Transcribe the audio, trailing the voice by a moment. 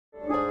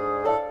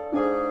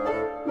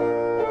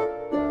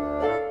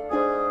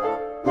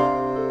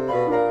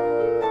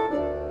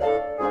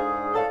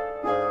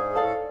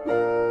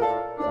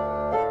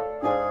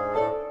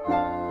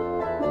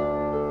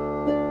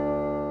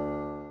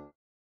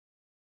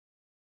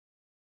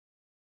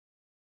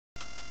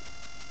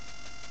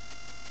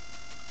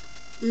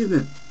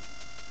Evening.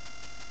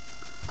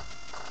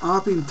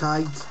 I've been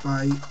tagged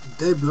by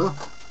Debra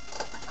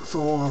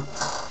for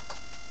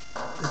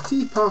a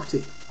tea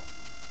party.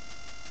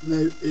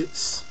 Now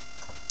it's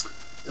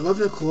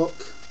 11 o'clock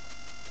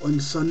on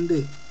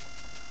Sunday,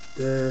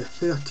 the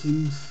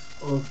 13th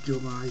of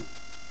July.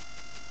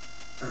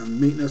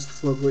 I'm making this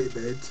before I go to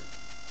bed.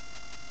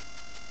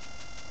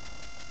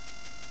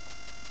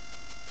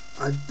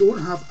 I don't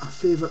have a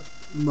favourite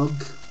mug.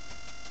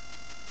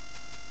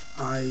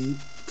 I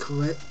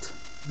collect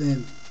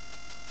them.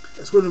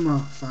 It's one of my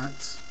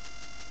facts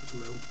as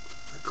well.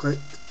 I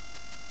collect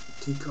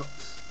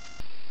teacups.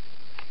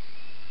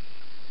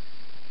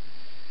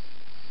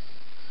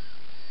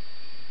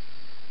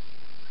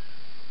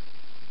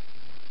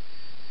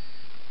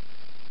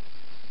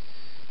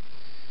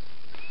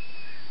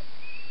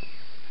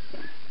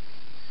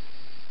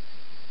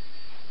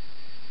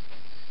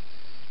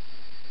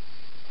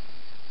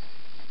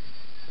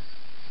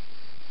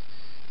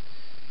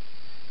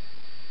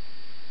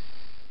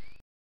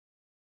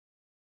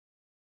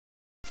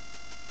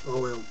 Oh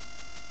well,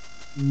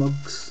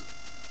 mugs,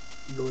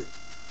 really.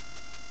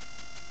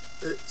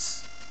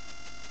 It's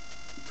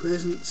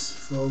presents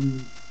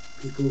from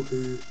people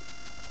who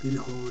been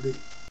on holiday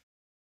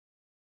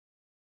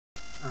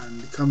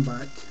and they come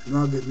back and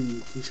rather give me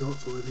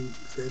t-shirts or anything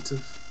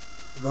offensive,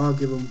 rather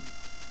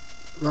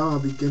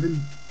be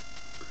given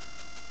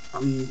a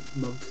wee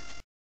mug.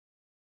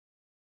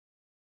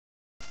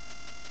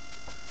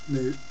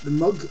 Now the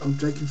mug I'm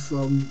drinking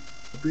from,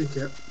 break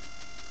it,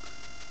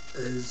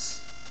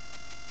 is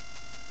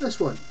this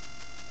one.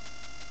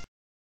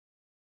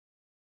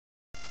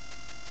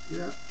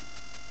 Yeah.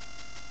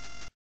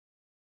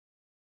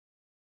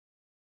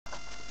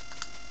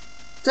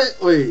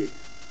 Titly!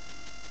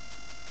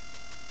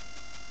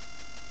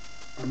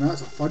 And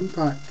that's a fun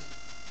pack.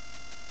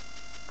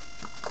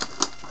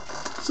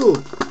 So,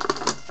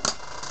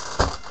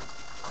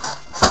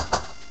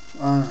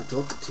 and I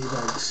dropped the tea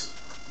bags,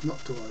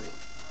 not to worry.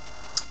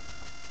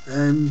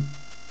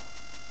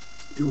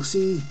 You'll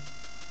see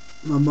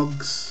my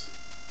mugs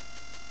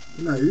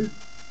now.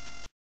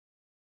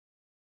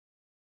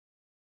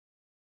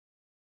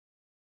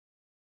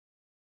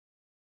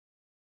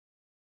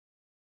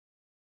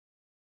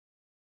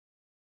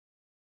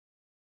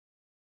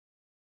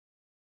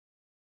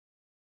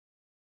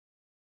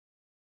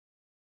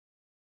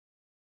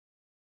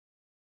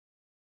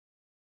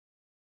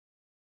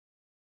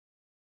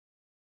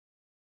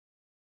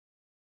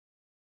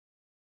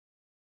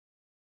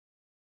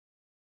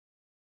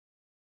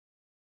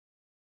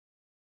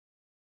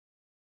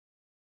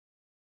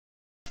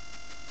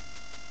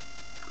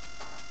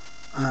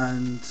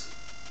 And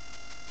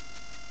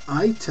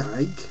I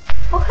tag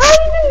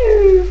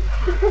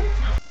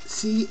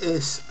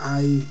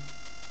CSI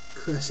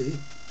Christy.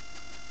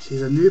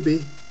 She's a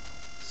newbie,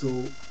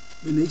 so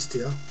be nice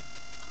to her.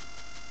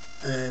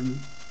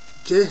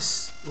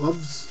 Jess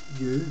Loves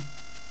You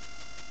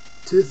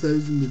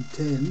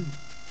 2010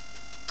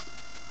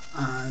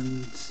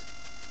 and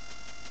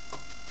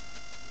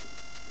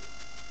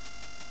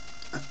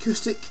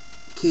Acoustic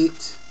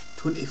Kate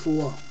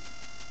 24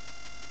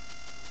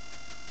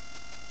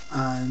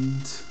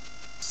 and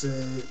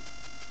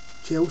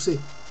Chelsea.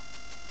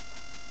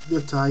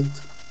 You're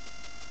tagged.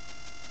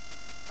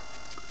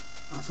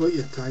 I thought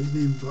your tag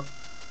name, but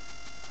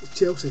it's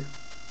Chelsea.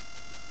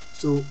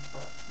 So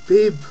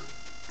Babe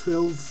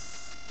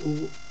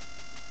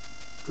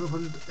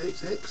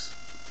 1200XX.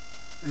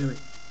 Anyway,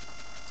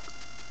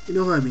 you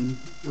know what I mean.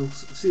 You'll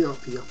see it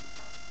up here.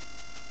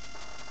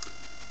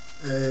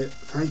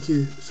 Thank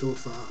you so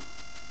far.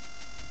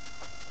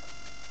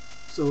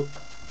 So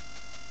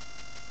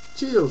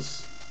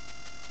cheers.